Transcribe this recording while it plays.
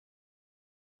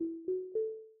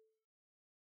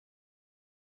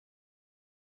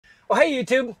Well, hey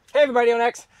YouTube, hey everybody on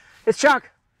X, it's Chuck.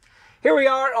 Here we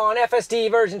are on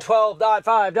FSD version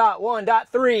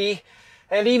 12.5.1.3,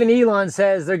 and even Elon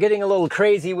says they're getting a little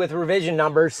crazy with revision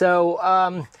numbers, so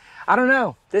I don't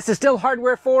know. This is still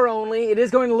hardware 4 only. It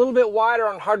is going a little bit wider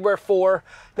on hardware 4.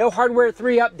 No hardware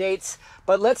 3 updates,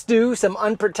 but let's do some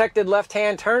unprotected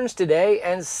left-hand turns today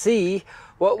and see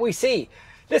what we see.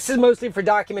 This is mostly for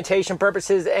documentation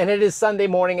purposes, and it is Sunday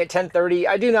morning at 10:30.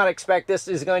 I do not expect this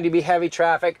is going to be heavy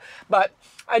traffic, but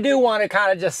I do want to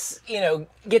kind of just,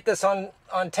 get this on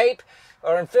tape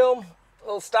or in film.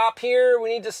 We'll stop here. We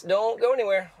need to, don't go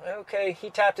anywhere. Okay, he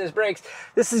tapped his brakes.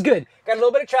 This is good. Got a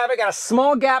little bit of traffic, got a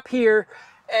small gap here,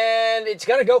 and it's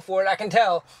going to go for it, I can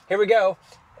tell. Here we go.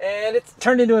 And it's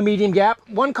turned into a medium gap.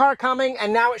 One car coming,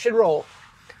 and now it should roll.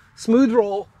 Smooth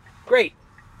roll. Great.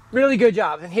 Really good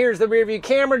job. And here's the rear view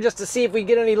camera just to see if we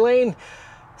get any lane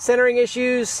centering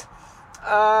issues.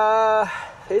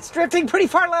 It's drifting pretty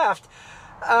far left.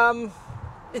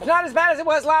 It's not as bad as it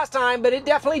was last time, but it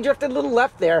definitely drifted a little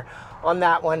left there on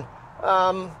that one.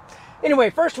 Anyway,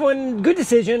 first one, good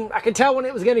decision. I could tell when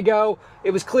it was going to go.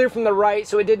 It was clear from the right,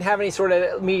 so it didn't have any sort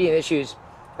of median issues.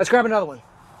 Let's grab another one.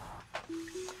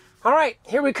 All right,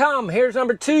 here we come. Here's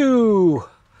number 2.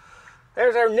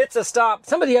 There's our NHTSA stop.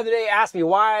 Somebody the other day asked me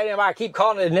why I keep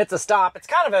calling it a NHTSA stop. It's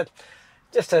kind of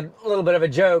just a little bit of a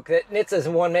joke that NHTSA is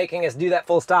the one making us do that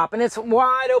full stop. And it's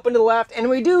wide open to the left. And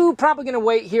we do probably going to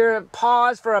wait here,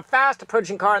 pause for a fast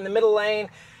approaching car in the middle lane.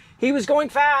 He was going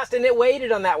fast and it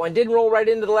waited on that one. Didn't roll right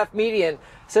into the left median.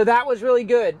 So that was really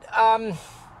good.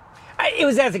 It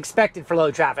was as expected for low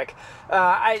traffic.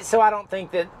 So I don't think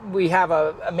that we have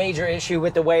a major issue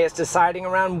with the way it's deciding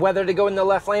around whether to go in the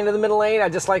left lane or the middle lane. I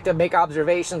just like to make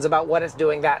observations about what it's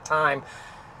doing that time.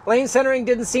 Lane centering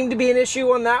didn't seem to be an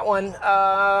issue on that one.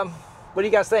 What do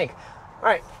you guys think? All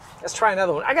right, let's try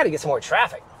another one. I got to get some more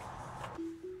traffic.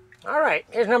 All right,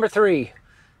 here's number 3.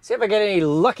 See if I get any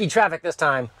lucky traffic this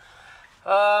time.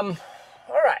 All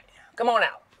right, come on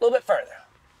out a little bit further.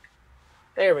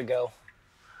 There we go.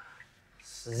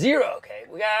 0, okay,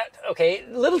 we got,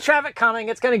 little traffic coming,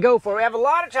 it's going to go for it. We have a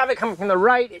lot of traffic coming from the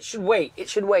right. It should wait,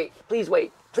 please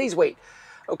wait,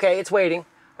 okay, it's waiting,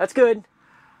 that's good.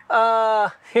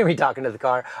 Hear me talking to the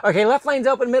car. Okay, left lane's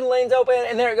open, middle lane's open,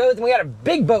 and there it goes, and we got a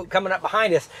big boat coming up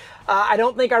behind us. I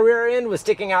don't think our rear end was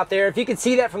sticking out there. If you could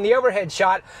see that from the overhead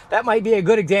shot, that might be a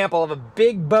good example of a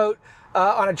big boat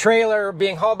on a trailer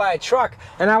being hauled by a truck,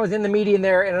 and I was in the median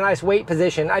there in a nice weight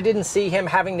position. I didn't see him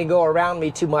having to go around me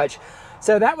too much.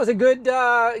 So that was a good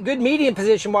median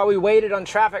position while we waited on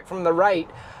traffic from the right,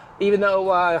 even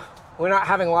though we're not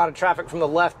having a lot of traffic from the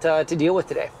left to deal with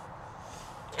today.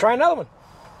 Let's try another one.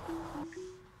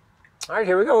 All right,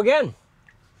 here we go again.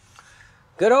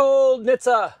 Good old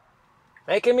NHTSA,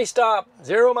 making me stop,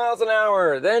 0 miles an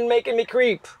hour, then making me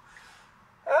creep.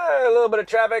 A little bit of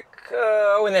traffic,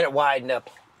 and then it widened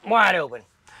up, wide open.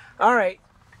 All right,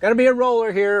 gonna be a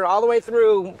roller here all the way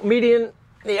through, median.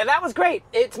 Yeah, that was great.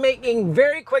 It's making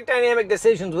very quick dynamic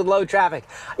decisions with low traffic.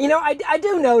 I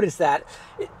do notice that.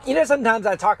 Sometimes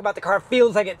I talk about the car,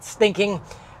 feels like it's thinking.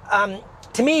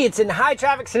 To me, it's in high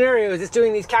traffic scenarios, it's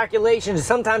doing these calculations.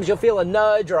 Sometimes you'll feel a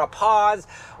nudge or a pause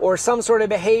or some sort of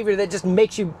behavior that just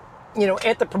makes you,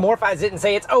 anthropomorphize it and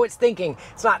say it's thinking.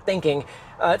 It's not thinking,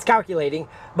 it's calculating.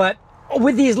 But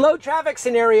with these low traffic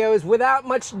scenarios, without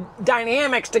much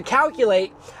dynamics to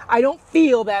calculate, I don't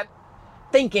feel that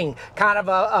thinking, kind of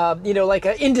like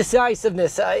an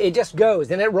indecisiveness. It just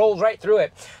goes and it rolls right through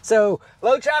it. So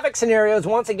low traffic scenarios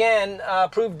once again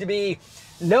proved to be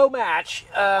no match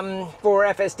for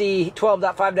FSD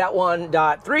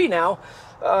 12.5.1.3 now.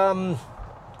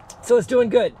 So it's doing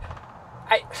good.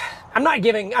 I'm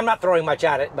not throwing much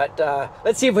at it, but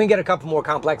let's see if we can get a couple more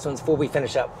complex ones before we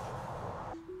finish up.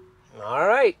 All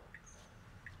right.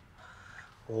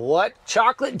 What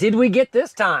chocolate did we get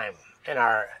this time in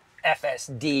our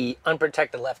FSD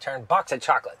unprotected left turn box of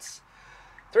chocolates?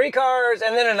 3 cars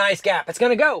and then a nice gap. It's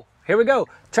gonna go. Here we go.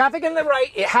 Traffic in the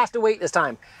right. It has to wait this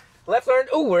time. Left turn.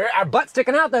 Ooh, our butt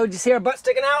sticking out though. Did you see our butt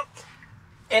sticking out?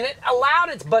 And it allowed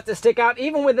its butt to stick out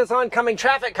even with this oncoming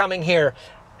traffic coming here.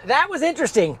 That was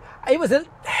interesting.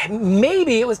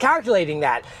 Maybe it was calculating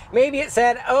that. Maybe it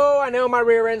said, oh, I know my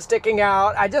rear end's sticking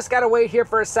out. I just gotta wait here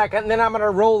for a second and then I'm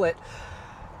gonna roll it.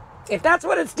 If that's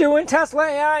what it's doing, Tesla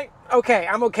AI, okay,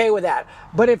 I'm okay with that.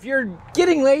 But if you're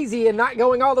getting lazy and not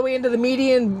going all the way into the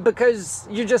median because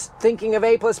you're just thinking of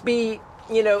A plus B,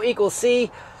 equals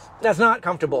C, that's not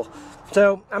comfortable.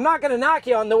 So I'm not going to knock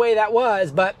you on the way that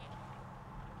was, but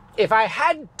if I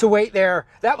had to wait there,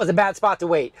 that was a bad spot to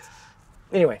wait.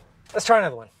 Anyway, let's try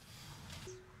another one.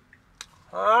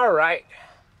 All right.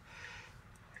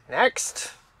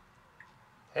 Next.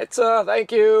 It's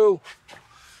thank you.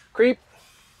 Creep.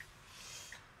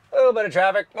 A little bit of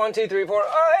traffic. 1, 2, 3, 4.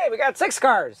 Oh, hey, we got 6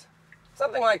 cars.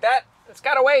 Something like that. It's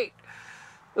got to wait.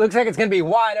 It looks like it's going to be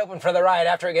wide open for the right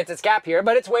after it gets its gap here,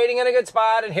 but it's waiting in a good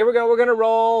spot, and here we go. We're going to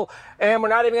roll, and we're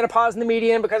not even going to pause in the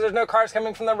median because there's no cars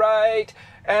coming from the right,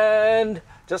 and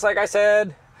just like I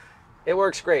said, it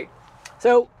works great.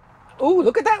 So, ooh,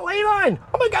 look at that lane line.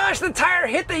 Oh my gosh, the tire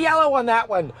hit the yellow on that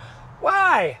one.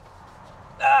 Why?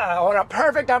 On a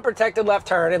perfect unprotected left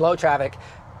turn in low traffic.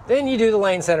 Then you do the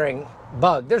lane centering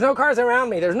bug. There's no cars around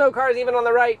me. There's no cars even on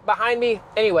the right behind me.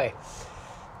 Anyway,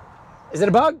 is it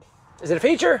a bug? Is it a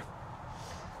feature?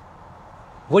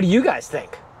 What do you guys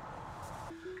think?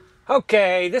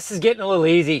 Okay, this is getting a little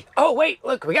easy. Oh wait,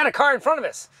 look, we got a car in front of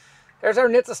us. There's our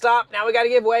NHTSA stop. Now we got to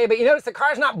give way, but you notice the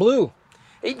car's not blue.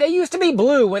 They used to be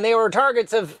blue when they were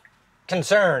targets of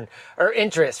concern or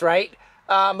interest, right?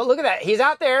 But look at that. He's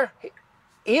out there.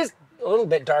 He is a little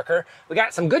bit darker. We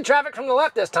got some good traffic from the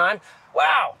left this time.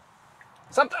 Wow.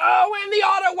 Something. Oh, and the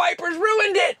auto wipers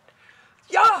ruined it.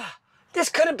 Yeah, this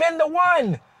could have been the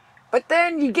one. But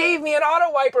then you gave me an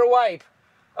auto wiper wipe.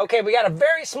 Okay, we got a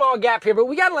very small gap here, but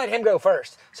we got to let him go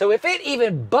first. So if it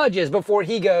even budges before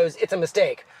he goes, it's a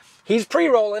mistake. He's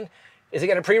pre-rolling. Is he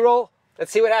going to pre-roll?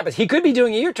 Let's see what happens. He could be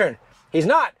doing a U-turn. He's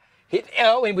not.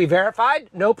 And we verified,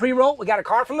 no pre-roll. We got a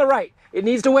car from the right. It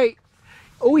needs to wait.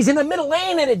 Oh, he's in the middle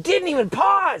lane and it didn't even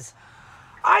pause.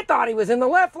 I thought he was in the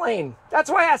left lane. That's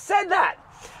why I said that.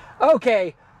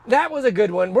 Okay, that was a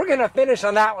good one. We're going to finish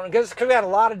on that one because we had a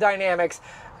lot of dynamics.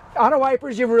 Auto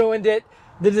wipers, you ruined it.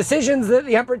 The decisions that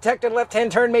the unprotected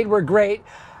left-hand turn made were great.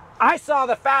 I saw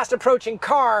the fast approaching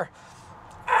car.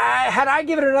 Had I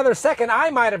given it another second, I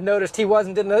might have noticed he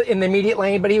wasn't in the immediate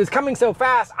lane, but he was coming so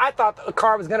fast, I thought the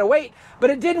car was going to wait, but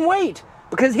it didn't wait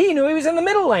because he knew he was in the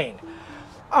middle lane.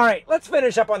 All right, let's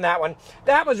finish up on that one.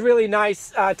 That was really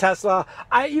nice, Tesla.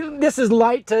 This is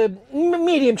light to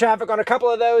medium traffic on a couple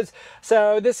of those,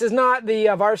 so this is not the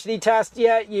varsity test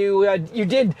yet. You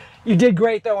did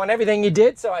great though on everything you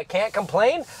did, so I can't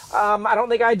complain. I don't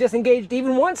think I disengaged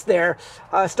even once there.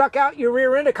 Stuck out your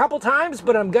rear end a couple times,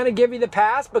 but I'm gonna give you the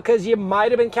pass because you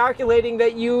might have been calculating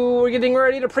that you were getting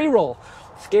ready to pre-roll.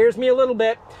 Scares me a little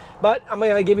bit, but I'm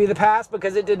gonna give you the pass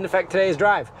because it didn't affect today's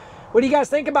drive. What do you guys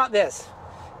think about this?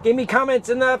 Give me comments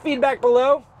in the feedback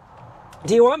below.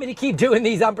 Do you want me to keep doing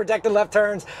these unprotected left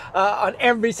turns on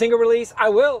every single release? I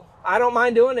will. I don't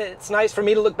mind doing it. It's nice for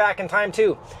me to look back in time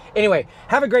too. Anyway,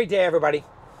 have a great day, everybody.